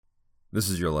This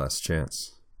is your last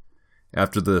chance.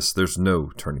 After this, there's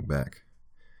no turning back.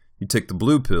 You take the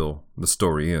blue pill, the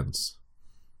story ends.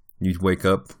 You wake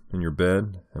up in your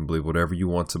bed and believe whatever you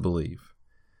want to believe.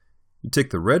 You take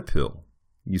the red pill,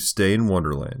 you stay in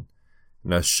Wonderland,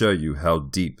 and I show you how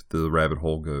deep the rabbit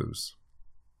hole goes.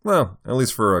 Well, at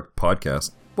least for a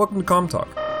podcast. Welcome to Com Talk.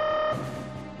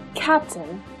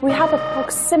 Captain, we have a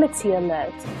proximity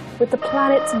alert with the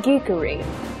planet Geekery.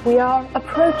 We are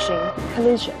approaching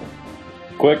collision.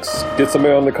 Quicks, get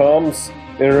somebody on the comms,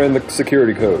 enter in the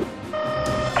security code.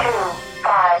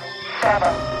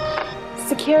 257.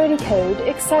 Security code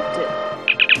accepted.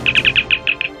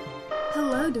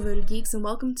 Hello, devoted geeks, and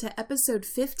welcome to episode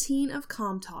 15 of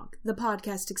Com Talk, the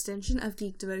podcast extension of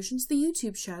Geek Devotions, the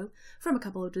YouTube show from a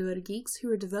couple of devoted geeks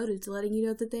who are devoted to letting you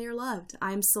know that they are loved.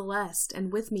 I'm Celeste,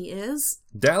 and with me is...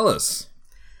 Dallas.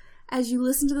 As you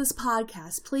listen to this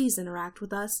podcast, please interact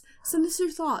with us. Send us your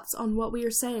thoughts on what we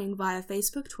are saying via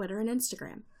Facebook, Twitter, and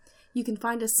Instagram. You can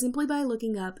find us simply by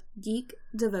looking up Geek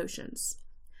Devotions.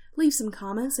 Leave some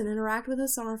comments and interact with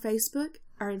us on our Facebook,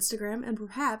 our Instagram, and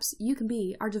perhaps you can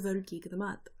be our Devoted Geek of the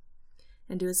Month.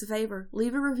 And do us a favor,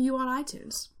 leave a review on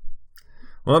iTunes.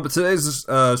 Well, but today's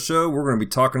show, we're going to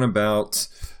be talking about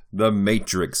The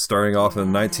Matrix, starting off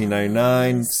in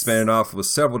 1999, spanning off with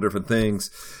several different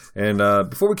things. And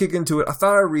before we kick into it, I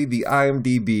thought I'd read the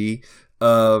IMDb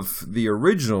of the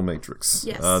original Matrix.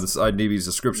 Yes. This is IMDb's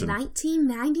description.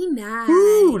 1999.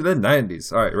 Woo, the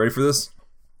 90s. All right, ready for this?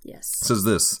 Yes. It says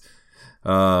this.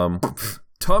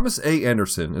 Thomas A.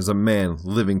 Anderson is a man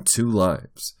living two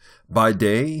lives. By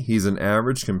day, he's an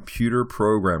average computer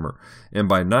programmer, and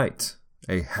by night,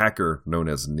 a hacker known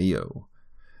as Neo.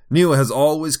 Neo has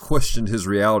always questioned his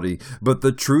reality, but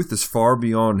the truth is far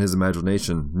beyond his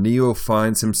imagination. Neo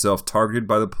finds himself targeted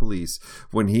by the police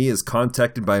when he is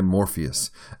contacted by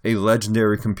Morpheus, a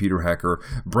legendary computer hacker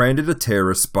branded a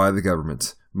terrorist by the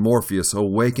government. Morpheus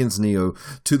awakens Neo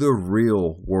to the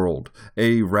real world,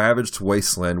 a ravaged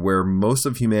wasteland where most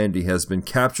of humanity has been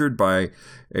captured by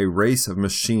a race of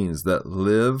machines that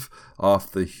live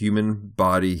off the human's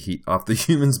body heat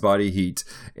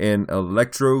and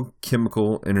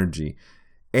electrochemical energy,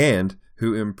 and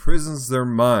who imprisons their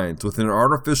minds within an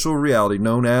artificial reality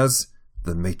known as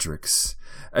the Matrix.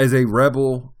 As a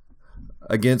rebel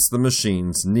against the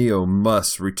machines, Neo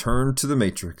must return to the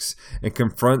Matrix and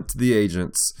confront the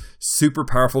agents, super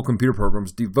powerful computer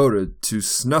programs devoted to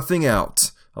snuffing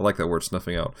out, I like that word,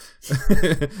 snuffing out,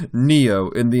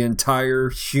 Neo and the entire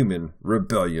human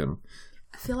rebellion.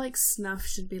 I feel like snuff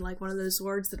should be like one of those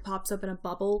words that pops up in a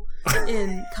bubble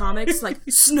in comics, like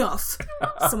snuff.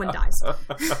 Someone dies.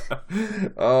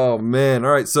 Oh man!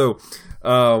 All right, so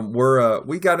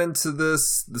we got into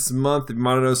this month. If you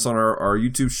might have noticed on our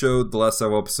YouTube show, the last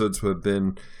several episodes have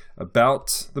been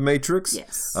about the Matrix.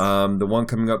 Yes. The one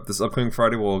coming up this upcoming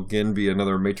Friday will again be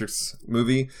another Matrix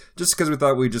movie, just because we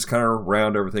thought we'd just kind of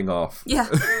round everything off. Yeah.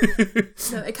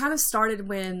 So it kind of started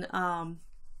when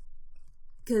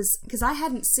because I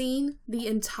hadn't seen the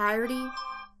entirety.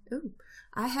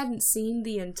 I hadn't seen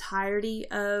the entirety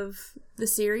of the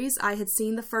series. I had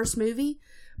seen the first movie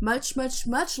much, much,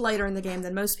 much later in the game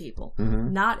than most people.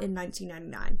 Mm-hmm. Not in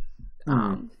 1999.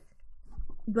 Mm-hmm.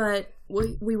 But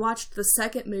we watched the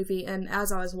second movie, and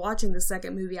as I was watching the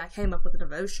second movie, I came up with a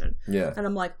devotion. Yeah. And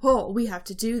I'm like, oh, we have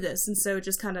to do this. And so it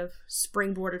just kind of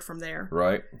springboarded from there.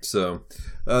 Right. So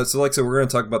like I said, we're going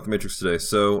to talk about the Matrix today.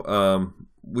 So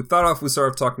we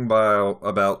started talking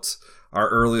about our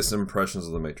earliest impressions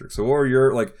of the Matrix. So what were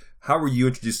your, how were you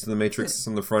introduced to the Matrix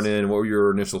on the front end? What were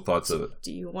your initial thoughts of it?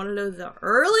 Do you want to know the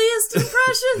earliest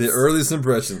impressions? The earliest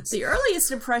impressions. The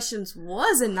earliest impressions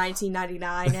was in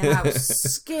 1999, and I was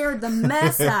scared the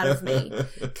mess out of me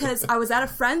because I was at a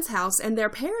friend's house and their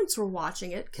parents were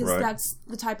watching it because that's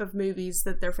the type of movies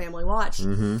that their family watched.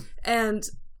 Mm-hmm. And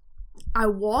I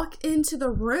walk into the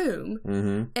room,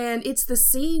 and it's the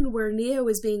scene where Neo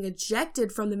is being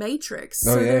ejected from the Matrix.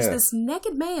 So there's this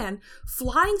naked man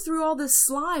flying through all this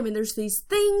slime, and there's these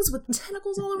things with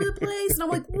tentacles all over the place, and I'm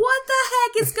like, what the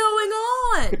heck is going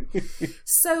on?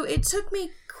 So it took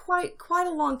me quite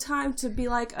a long time to be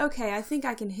like, okay, I think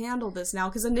I can handle this now,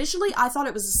 because initially I thought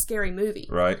it was a scary movie.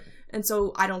 Right. And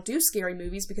so I don't do scary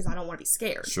movies because I don't want to be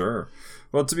scared. Sure.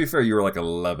 Well, to be fair, you were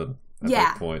 11 at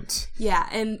that point. Yeah,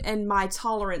 and my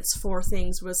tolerance for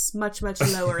things was much, much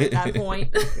lower at that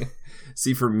point.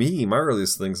 See, for me, my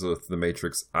earliest things with The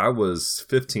Matrix, I was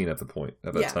 15 at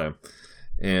that time.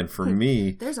 And for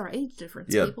me... There's our age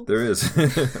difference, people. There is.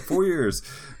 4 years.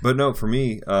 But no, for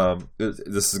me,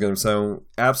 this is going to sound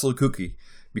absolutely kooky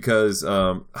because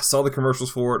I saw the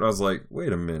commercials for it and I was like,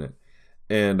 wait a minute.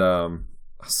 And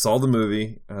I saw the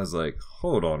movie, and I was like,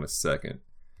 hold on a second.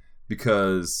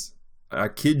 Because, I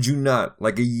kid you not,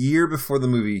 like a year before the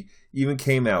movie even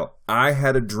came out, I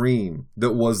had a dream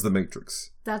that was The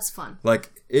Matrix. That's fun.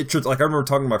 Like, I remember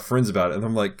talking to my friends about it, and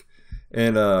I'm like,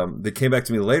 and they came back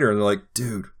to me later, and they're like,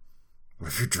 dude, what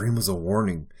if your dream was a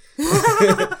warning?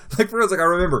 Like, for instance, like, I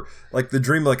remember, like, the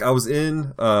dream, like, I was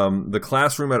in the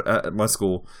classroom at my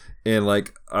school, and,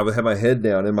 like, I would have my head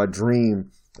down in my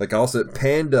dream. Like, I also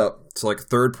panned up to, like,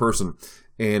 third person.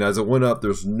 And as it went up,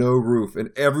 there's no roof.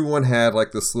 And everyone had,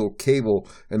 like, this little cable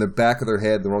in the back of their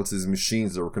head that went to these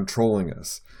machines that were controlling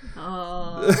us.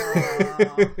 Oh.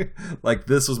 Like,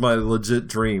 this was my legit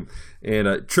dream. And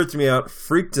it tripped me out,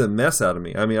 freaked the mess out of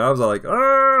me. I mean, I was like,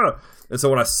 ah! And so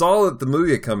when I saw that the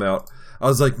movie had come out, I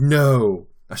was like, no.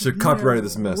 I should have copyrighted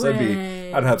this mess.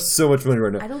 I'd have so much money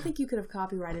right now. I don't think you could have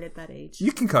copyrighted at that age.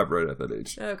 You can copyright at that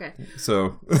age. Okay.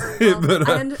 So, well, but,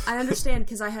 I understand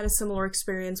because I had a similar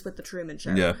experience with the Truman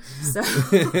Show. Yeah. So,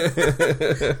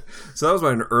 so that was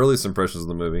my earliest impressions of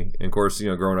the movie. And of course,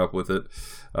 growing up with it,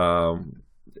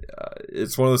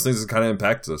 it's one of those things that kind of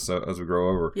impacts us as we grow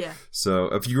over. Yeah. So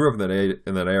if you grew up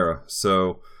in that era,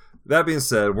 so that being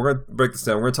said, we're going to break this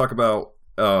down. We're going to talk about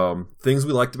things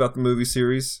we liked about the movie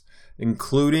series,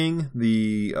 including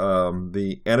the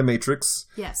Animatrix,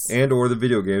 yes, and or the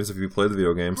video games if you play the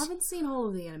video games. I haven't seen all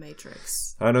of the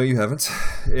Animatrix. I know you haven't,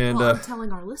 and I'm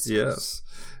telling our listeners.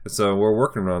 Yes, so we're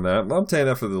working on that. I'm telling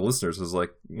that for the listeners is like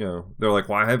they're like,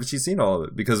 why haven't you seen all of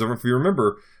it? Because if you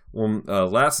remember, when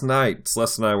last night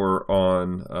Celeste and I were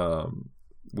on,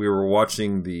 we were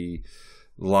watching the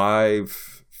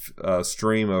live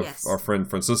stream of our friend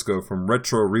Francisco from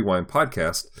Retro Rewind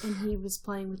Podcast. And he was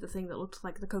playing with the thing that looked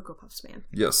like the Cocoa Puffs man.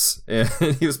 Yes. And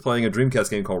he was playing a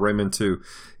Dreamcast game called Rayman 2.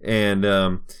 And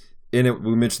in it,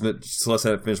 we mentioned that Celeste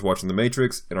had finished watching The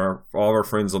Matrix, and all of our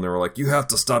friends on there were like, you have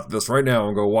to stop this right now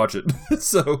and go watch it.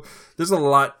 So there's a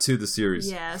lot to the series.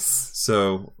 Yes.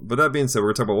 So, but that being said,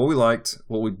 we're going to talk about what we liked,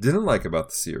 what we didn't like about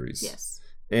the series. Yes.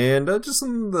 And just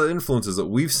some of the influences that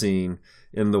we've seen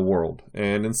in the world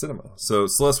and in cinema. So,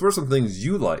 Celeste, what are some things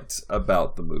you liked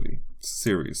about the movie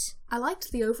series? I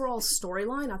liked the overall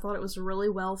storyline. I thought it was really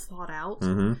well thought out.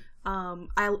 Mm-hmm.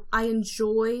 I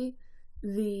enjoy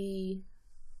the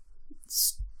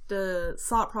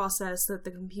thought process that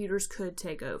the computers could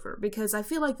take over, because I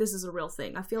feel like this is a real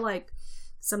thing. I feel like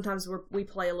sometimes we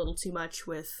play a little too much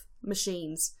with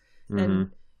machines,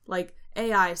 and like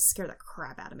AI scare the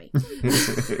crap out of me.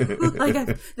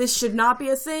 Like, this should not be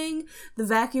a thing. The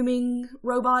vacuuming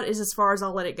robot is as far as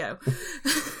I'll let it go.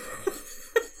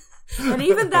 And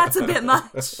even that's a bit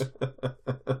much.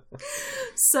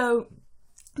 So,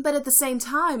 but at the same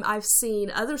time, I've seen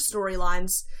other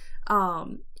storylines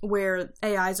where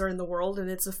AIs are in the world and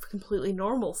it's a completely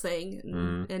normal thing,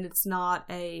 and it's not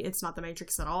the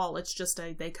Matrix at all. It's just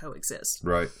they coexist.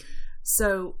 Right.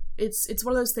 So it's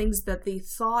one of those things that the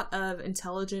thought of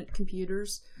intelligent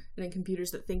computers and computers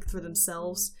that think for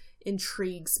themselves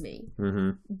intrigues me.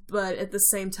 Mm-hmm. But at the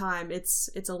same time, it's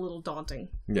a little daunting.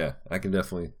 Yeah, I can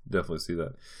definitely see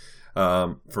that.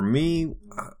 For me,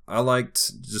 I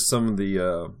liked just some of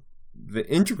the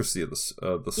intricacy of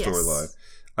the storyline. Yes.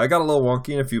 I got a little wonky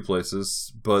in a few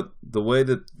places, but the way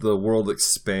that the world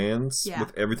expands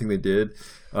with everything they did,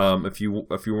 if you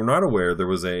were not aware, there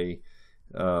was in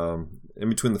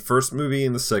between the first movie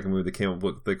and the second movie, they came up with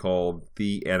what they called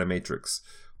The Animatrix,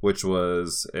 which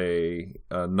was a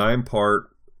 9-part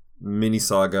mini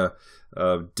saga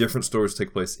of different stories that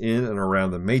take place in and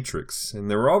around the Matrix, and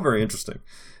they were all very interesting.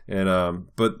 And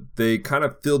but they kind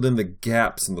of filled in the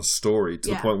gaps in the story to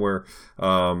the point where,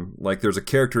 like, there's a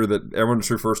character that everyone just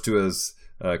refers to as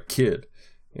Kid.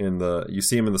 You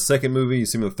see him in the second movie, you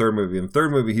see him in the third movie. In the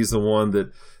third movie, he's the one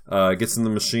that gets in the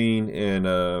machine and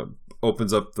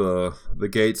opens up the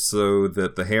gates so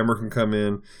that the hammer can come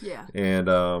in. Yeah.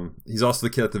 And he's also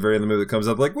the kid at the very end of the movie that comes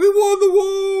up like, we won the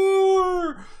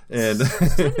war! And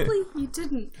technically, you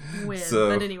didn't win,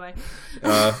 but anyway.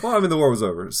 Well, I mean, the war was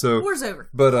over. So war's over.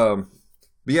 But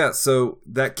yeah, so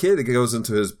that kid, it goes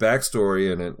into his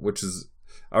backstory in it, which is,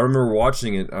 I remember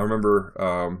watching it. I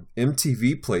remember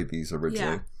MTV played these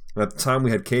originally. Yeah. At the time,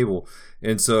 we had cable.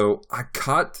 And so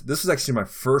this was actually my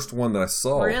first one that I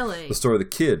saw. Really? The story of the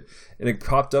kid. And it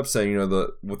popped up saying,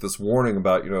 with this warning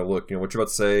about, look, what you're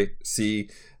about to see,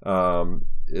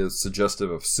 is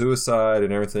suggestive of suicide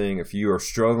and everything. If you are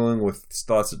struggling with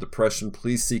thoughts of depression,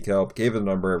 please seek help. Gave a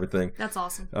number, everything. That's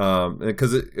awesome.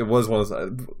 Because it was one of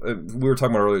those, we were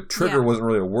talking about earlier, trigger wasn't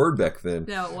really a word back then.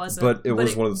 No, it wasn't. But it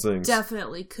was one of those things.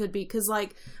 Definitely could be. Because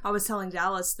like I was telling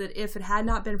Dallas that if it had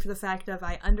not been for the fact that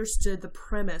I understood the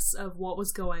premise of what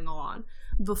was going on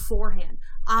beforehand,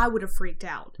 I would have freaked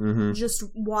out just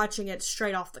watching it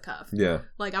straight off the cuff. Yeah.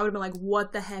 Like, I would have been like,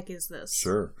 what the heck is this?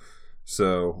 Sure.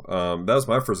 So that was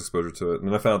my first exposure to it, and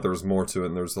then I found out there was more to it,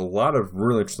 and there's a lot of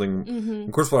really interesting.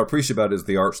 Of course, what I appreciate about it is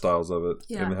the art styles of it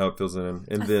and how it fills in.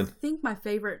 And then I think my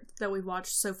favorite that we've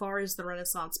watched so far is the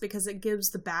Renaissance, because it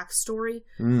gives the backstory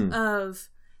of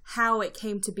how it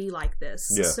came to be like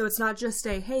this. Yeah. So it's not just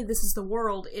a, hey, this is the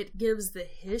world. It gives the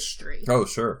history. Oh,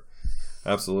 sure,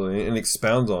 absolutely, and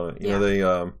expounds on it. You know, they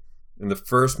in the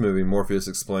first movie, Morpheus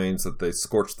explains that they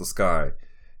scorched the sky.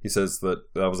 He says that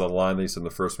was a line that he said in the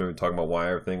first movie, talking about why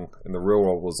everything in the real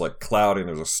world was like cloudy and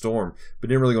there was a storm, but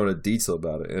didn't really go into detail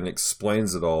about it, and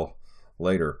explains it all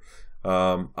later.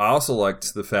 I also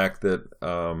liked the fact that,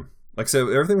 like I said,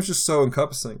 everything was just so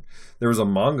encompassing. There was a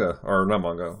manga, or not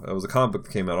manga, it was a comic book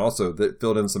that came out also that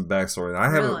filled in some backstory.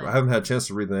 I haven't had a chance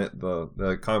to read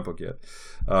the comic book yet.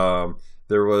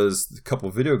 There was a couple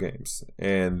of video games,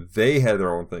 and they had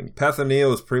their own thing. Path of Neo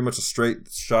was pretty much a straight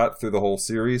shot through the whole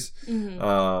series. There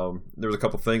was a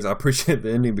couple of things. I appreciate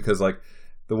the ending because, like,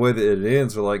 the way that it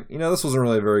ends, we're like, this wasn't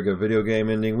really a very good video game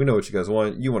ending. We know what you guys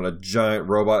want. You want a giant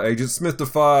robot Agent Smith to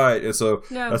fight. And so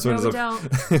that's what we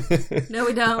don't. No,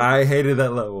 we don't. I hated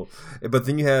that level. But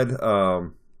then you had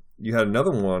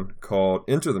another one called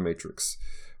Enter the Matrix,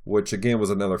 which again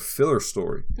was another filler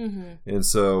story. And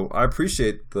so I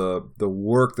appreciate the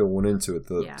work that went into it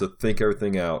to think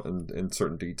everything out in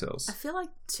certain details. I feel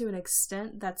like to an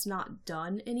extent that's not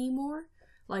done anymore.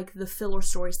 Like the filler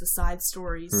stories, the side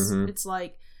stories, it's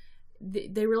like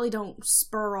they really don't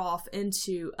spur off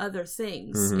into other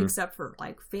things except for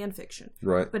like fan fiction,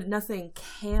 right? But nothing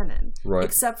canon, right?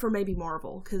 Except for maybe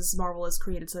Marvel, because Marvel has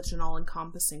created such an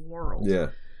all-encompassing world. Yeah.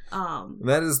 And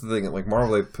that is the thing. Like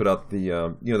Marvel, they put out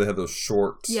the they have those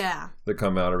shorts that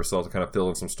come out every so often to kind of fill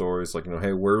in some stories. Like,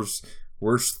 hey, where's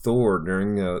Thor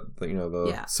during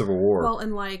the Civil War? Well,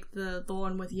 and like the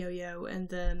one with Yo-Yo, and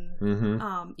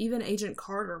then even Agent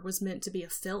Carter was meant to be a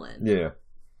fill-in. Yeah.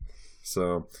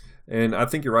 So, and I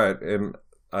think you're right, and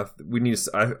I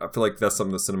feel like that's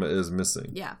something the cinema is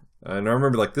missing. Yeah. And I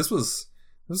remember like this was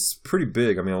pretty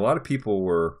big. I mean, a lot of people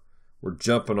were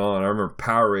jumping on. I remember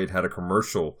Powerade had a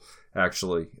commercial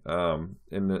actually, and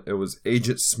it was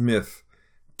Agent Smith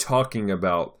talking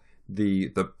about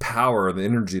the power and the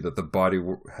energy that the body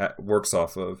works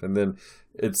off of, and then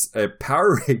it's a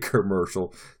Powerade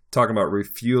commercial talking about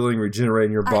refueling,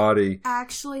 regenerating your body.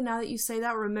 Actually, now that you say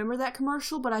that, remember that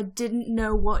commercial, but I didn't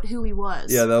know who he was.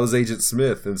 Yeah, that was Agent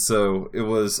Smith, and so it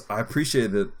was. I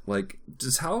appreciated that, like,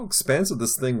 just how expansive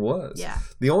this thing was. Yeah.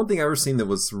 The only thing I ever seen that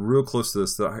was real close to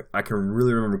this that I can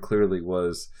really remember clearly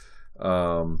was,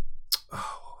 what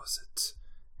was it?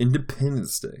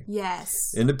 Independence Day.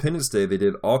 Yes. Independence Day, they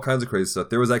did all kinds of crazy stuff.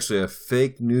 There was actually a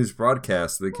fake news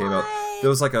broadcast that came out. It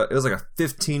was like a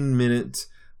 15-minute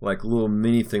like little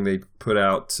mini thing they put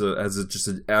out as just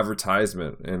an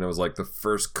advertisement, and it was like the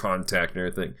first contact and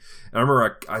everything. And I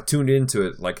remember I tuned into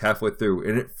it like halfway through,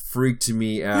 and it freaked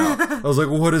me out. I was like,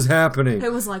 "What is happening?"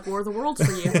 It was like War of the Worlds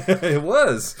for you. It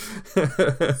was.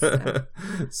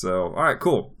 So, all right,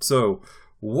 cool. So,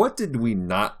 what did we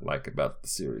not like about the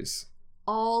series?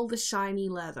 All the shiny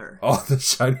leather. All the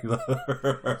shiny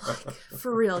leather.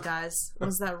 For real, guys.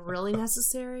 Was that really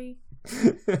necessary?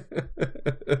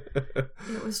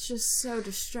 It was just so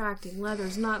distracting.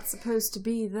 Leather's not supposed to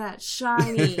be that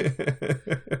shiny.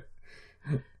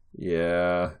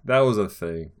 Yeah, that was a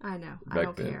thing. I know. I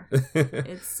don't care.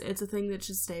 It's a thing that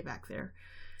should stay back there.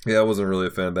 Yeah, I wasn't really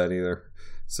a fan of that either.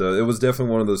 So it was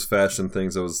definitely one of those fashion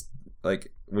things that was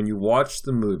like, when you watch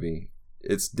the movie,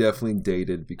 it's definitely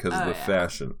dated because of the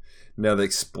fashion. Now they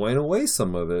explain away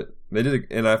some of it. They did,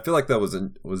 and I feel like that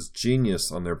was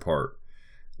genius on their part.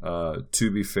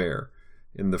 To be fair,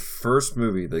 in the first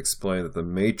movie, they explained that the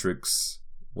Matrix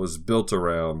was built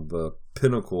around the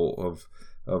pinnacle of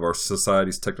our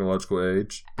society's technological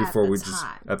age before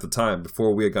at the time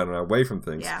before we had gotten away from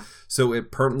things. Yeah. So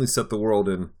it permanently set the world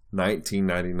in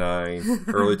 1999,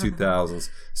 early 2000s,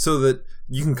 so that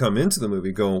you can come into the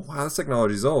movie going, "Wow, this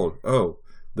technology's old." Oh,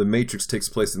 the Matrix takes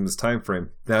place in this time frame.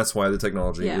 That's why the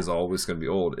technology is always going to be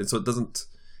old, and so it doesn't.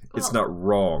 It's not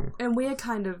wrong. And we had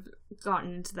kind of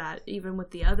gotten into that even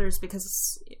with the others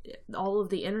because all of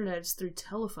the internet is through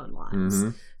telephone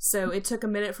lines. So it took a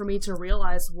minute for me to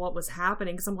realize what was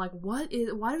happening because I'm like, why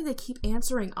do they keep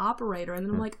answering operator? And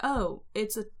then I'm like, oh,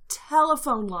 it's a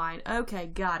telephone line. Okay,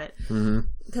 got it.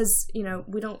 Because,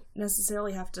 we don't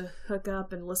necessarily have to hook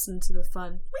up and listen to the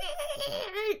fun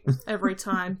every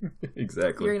time.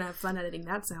 Exactly. You're going to have fun editing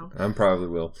that sound. I probably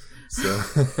will.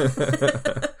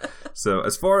 So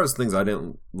as far as things I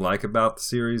didn't like about the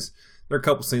series, there are a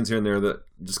couple scenes here and there that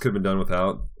just could have been done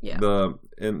without. Yeah.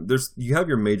 You have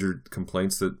your major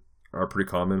complaints that are pretty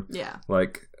common. Yeah.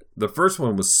 Like the first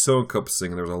one was so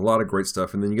encompassing and there was a lot of great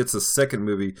stuff, and then you get to the second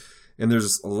movie and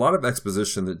there's a lot of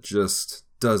exposition that just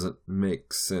doesn't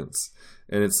make sense.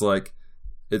 And it's like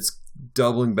it's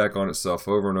doubling back on itself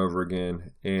over and over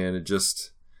again, and it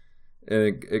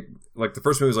like the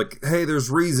first movie was like, hey, there's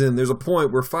reason, there's a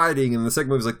point, we're fighting, and the second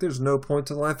movie was like, there's no point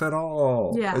to life at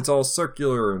all. Yeah. It's all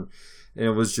circular, and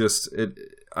it was just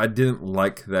I didn't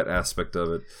like that aspect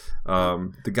of it.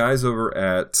 The guys over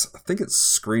at, I think it's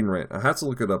Screen Rant, I have to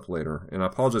look it up later, and I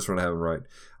apologize for not having it right.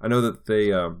 I know that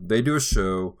they do a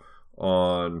show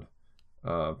on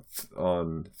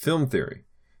film theory,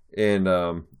 and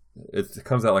it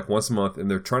comes out like once a month,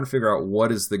 and they're trying to figure out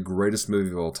what is the greatest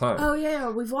movie of all time. Oh yeah,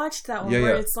 we've watched that one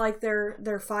where it's like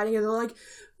they're fighting and they're like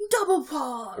double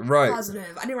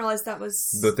positive. I didn't realize that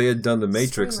was. But they had done The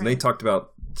Matrix, and they talked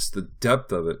about just the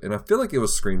depth of it, and I feel like it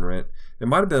was Screen Rant. It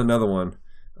might have been another one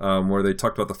where they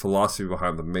talked about the philosophy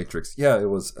behind The Matrix. Yeah, it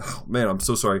was. Oh man, I'm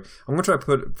so sorry. I'm gonna try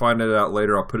to find it out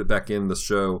later. I'll put it back in the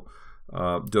show.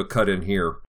 Do a cut in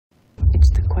here. It's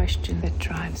the question that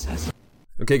drives us.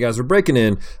 Okay, guys, we're breaking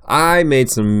in. I made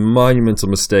some monumental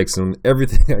mistakes in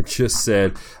everything I just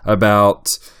said about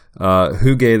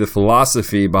who gave the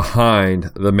philosophy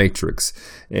behind The Matrix.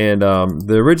 And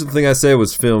the original thing I said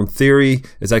was film theory.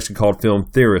 It's actually called film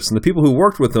theorists. And the people who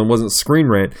worked with them wasn't Screen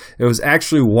Rant. It was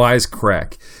actually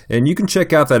Wisecrack. And you can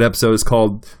check out that episode. It's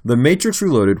called The Matrix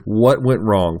Reloaded, What Went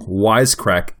Wrong?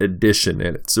 Wisecrack Edition.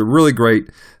 And it's a really great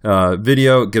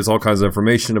video. It gives all kinds of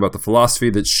information about the philosophy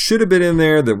that should have been in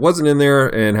there, that wasn't in there,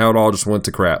 and how it all just went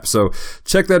to crap. So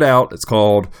check that out. It's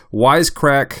called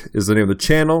Wisecrack is the name of the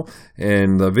channel.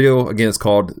 And the video, again, it's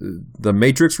called The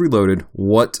Matrix Reloaded,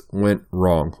 What Went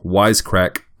Wrong?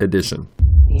 Wisecrack Edition.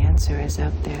 The answer is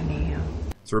out there, Neo.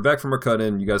 So we're back from our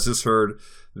cut-in. You guys just heard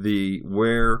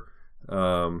where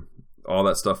all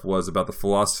that stuff was about the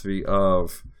philosophy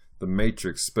of The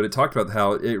Matrix. But it talked about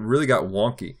how it really got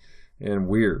wonky and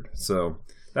weird. So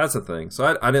that's the thing.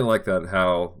 So I didn't like that,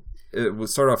 how it would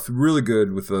start off really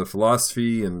good with the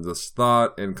philosophy and the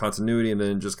thought and continuity, and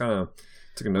then just kind of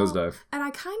took a nosedive. And I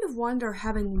kind of wonder,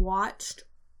 having watched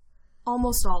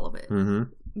almost all of it,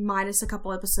 minus a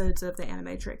couple episodes of the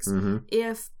Animatrix,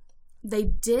 if they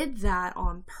did that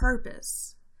on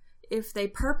purpose. If they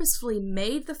purposefully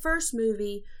made the first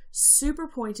movie super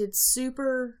pointed,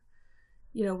 super,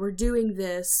 we're doing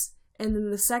this, and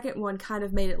then the second one kind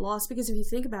of made it lost. Because if you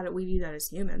think about it, we do that as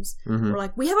humans. We're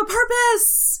like, we have a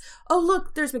purpose! Oh,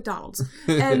 look, there's McDonald's.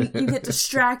 And you get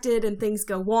distracted and things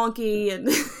go wonky, and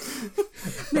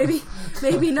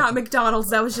maybe not McDonald's.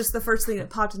 That was just the first thing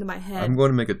that popped into my head. I'm going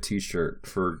to make a t-shirt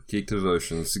for Geek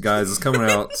Devotions. Guys, it's coming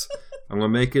out. I'm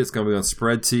going to make it. It's going to be on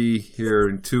Spread Tea here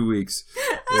in 2 weeks.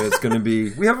 And it's going to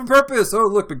be, we have a purpose. Oh,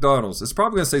 look, McDonald's. It's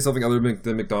probably going to say something other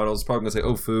than McDonald's. It's probably going to say,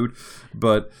 oh, food.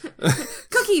 But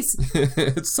cookies.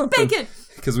 It's something. Bacon.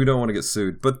 Because we don't want to get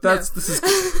sued. But this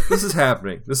is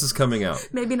happening. This is coming out.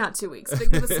 Maybe not 2 weeks,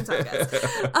 but give us some time,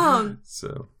 guys.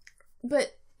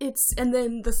 But and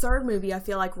then the third movie, I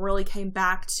feel like, really came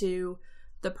back to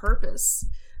the purpose.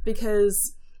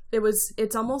 Because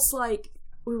it's almost like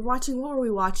what were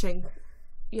we watching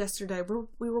yesterday?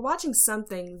 We were watching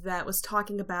something that was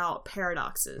talking about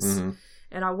paradoxes.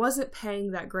 And I wasn't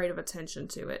paying that great of attention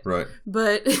to it. Right.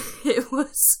 But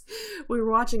we were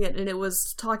watching it, and it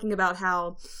was talking about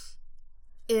how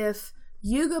if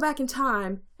you go back in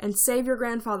time and save your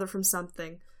grandfather from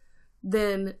something,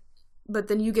 but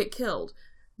then you get killed,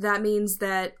 that means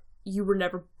that you were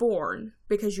never born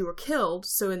because you were killed.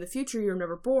 So in the future, you're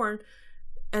never born.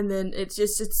 And then it's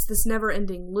this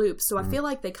never-ending loop. So I feel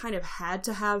like they kind of had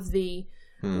to have we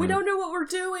don't know what we're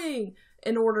doing,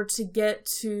 in order to get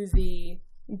to the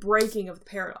breaking of the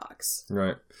paradox.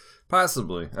 Right.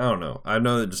 Possibly. I don't know. I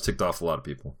know it just ticked off a lot of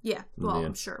people. Yeah. Well,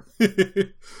 I'm sure.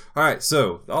 All right.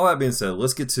 So, all that being said,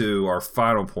 let's get to our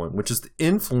final point, which is the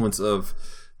influence of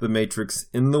The Matrix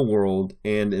in the world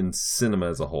and in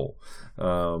cinema as a whole.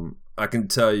 I can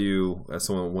tell you, as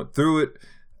someone who went through it,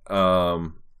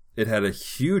 it had a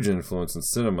huge influence in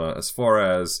cinema as far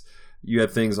as you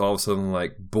had things all of a sudden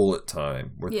like Bullet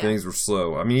Time, where Yeah. things were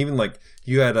slow. I mean, even like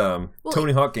you had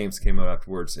Tony Hawk games came out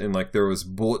afterwards, and like there was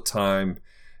Bullet Time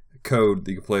code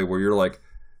that you could play where you're like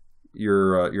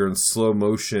you're in slow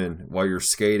motion while you're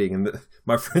skating, and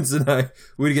my friends and I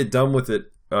we'd get dumb with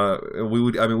it. We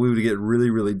would get really,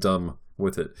 really dumb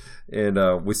with it,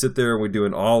 and we sit there and we do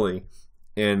an ollie,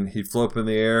 and he'd float up in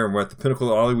the air, and we're at the pinnacle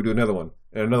of the ollie, we do another one,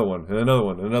 and another one, and another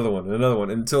one, and another one, and another one,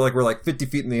 until like we're like 50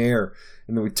 feet in the air,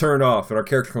 and then we turn off, and our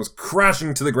character comes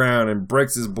crashing to the ground and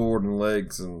breaks his board and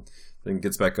legs, and then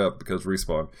gets back up because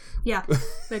respawn. Yeah,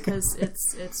 because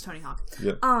it's Tony Hawk.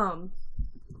 Yep. I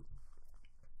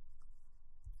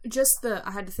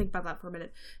had to think about that for a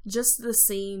minute. Just the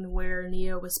scene where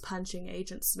Neo was punching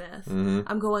Agent Smith. Mm-hmm.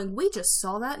 I'm going, we just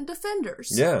saw that in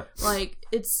Defenders. Yeah. Like,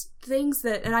 it's things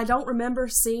that, and I don't remember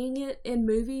seeing it in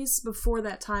movies before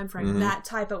that time frame. Mm-hmm. That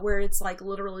type of, where it's like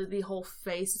literally the whole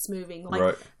face is moving. Like,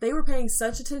 Right. They were paying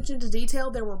such attention to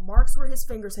detail. There were marks where his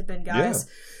fingers had been, guys.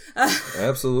 Yeah.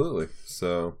 Absolutely.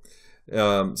 So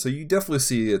you definitely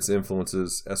see its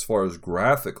influences as far as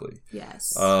graphically.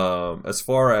 Yes. As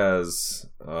far as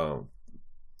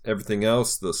everything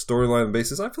else, the storyline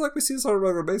basis, I feel like we see this on a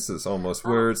regular basis almost,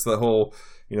 where it's the whole,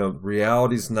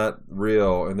 reality's not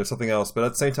real and there's something else. But at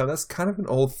the same time, that's kind of an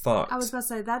old thought. I was about to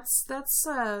say that's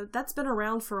been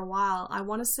around for a while. I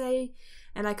want to say,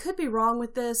 and I could be wrong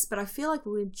with this, but I feel like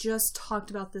we just talked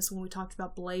about this when we talked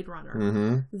about Blade Runner.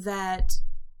 Mm-hmm. That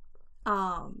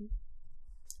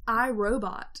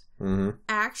iRobot, Mm-hmm.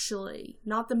 actually,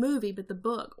 not the movie, but the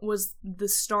book, was the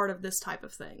start of this type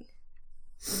of thing.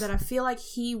 That I feel like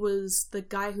he was the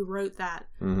guy who wrote that,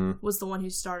 Mm-hmm. was the one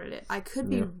who started it. I could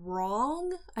be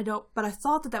wrong. But I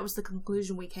thought that was the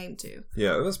conclusion we came to.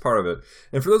 Yeah, that's part of it.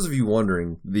 And for those of you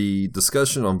wondering, the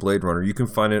discussion on Blade Runner, you can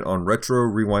find it on Retro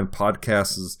Rewind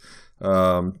Podcasts.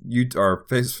 Retro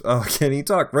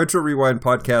Rewind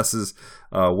Podcasts'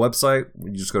 website.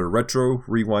 You just go to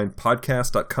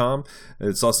retrorewindpodcast.com.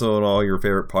 It's also on all your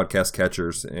favorite podcast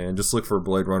catchers, and just look for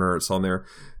Blade Runner. It's on there.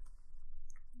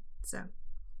 So,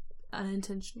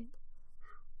 unintentional.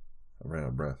 I ran out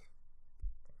of breath.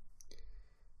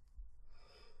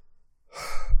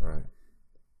 All right.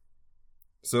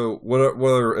 So, what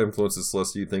other influences,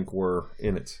 Celeste, do you think were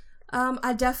in it? I'm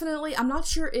not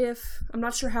sure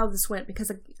how this went, because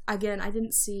again, I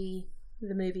didn't see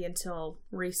the movie all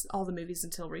the movies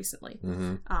until recently.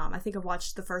 Mm-hmm. I think I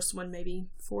watched the first one maybe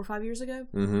 4 or 5 years ago.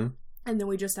 Mm-hmm. And then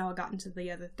we just now got into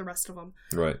the rest of them.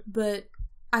 Right. But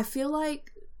I feel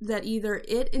like that either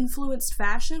it influenced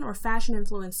fashion or fashion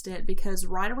influenced it, because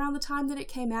right around the time that it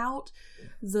came out,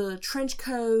 the trench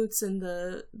coats and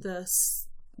the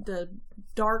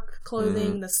dark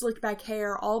clothing, the slicked back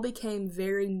hair, all became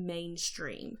very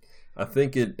mainstream. I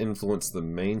think it influenced the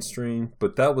mainstream,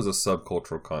 but that was a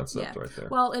subcultural concept right there.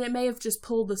 Well, and it may have just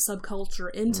pulled the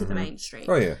subculture into the mainstream.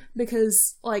 Oh yeah.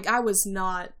 Because I was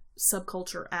not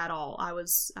subculture at all. I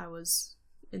was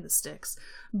in the sticks.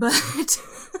 But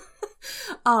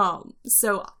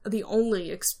so the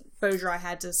only exposure I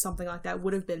had to something like that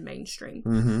would have been mainstream.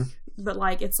 Mm-hmm.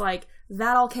 But it's like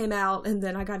that all came out, and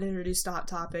then I got introduced to Hot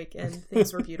Topic, and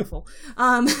things were beautiful.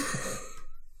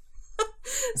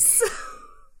 So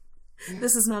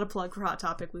this is not a plug for Hot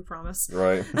Topic, we promise.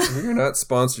 Right. We're not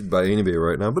sponsored by anybody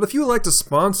right now, but if you would like to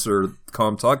sponsor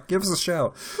Calm Talk, give us a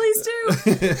shout. Please do.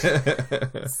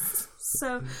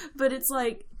 So, but it's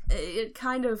like it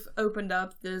kind of opened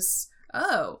up this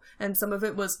and some of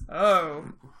it was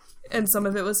and some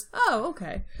of it was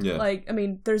okay. Yeah.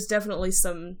 There's definitely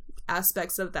some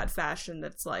aspects of that fashion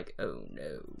that's like, oh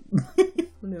no.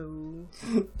 No.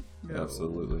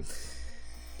 Absolutely.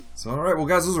 So, all right, well,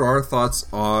 guys, those are our thoughts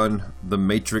on the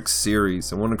Matrix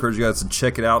series. I want to encourage you guys to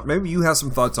check it out. Maybe you have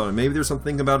some thoughts on it. Maybe there's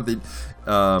something about it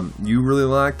that you really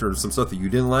liked, or some stuff that you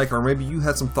didn't like, or maybe you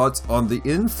had some thoughts on the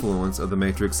influence of the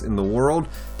Matrix in the world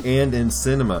and in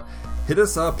cinema. Hit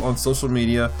us up on social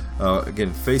media.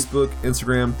 Again, Facebook,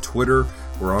 Instagram, Twitter.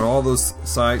 We're on all those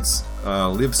sites.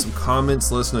 Leave some comments.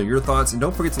 Let us know your thoughts. And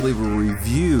don't forget to leave a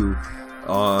review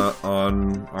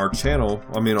on our channel,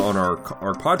 on our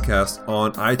podcast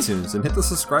on iTunes, and hit the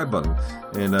subscribe button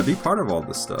and be part of all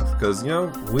this stuff, because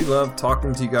we love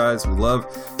talking to you guys. We love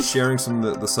sharing some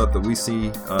of the stuff that we see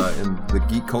in the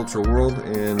geek culture world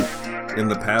and in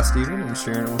the past even, and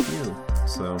sharing it with you.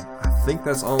 So I think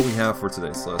that's all we have for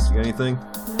today. Celeste, you got anything?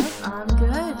 Nope, I'm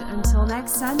good. Until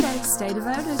next Sunday, stay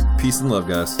devoted. Peace and love,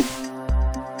 guys.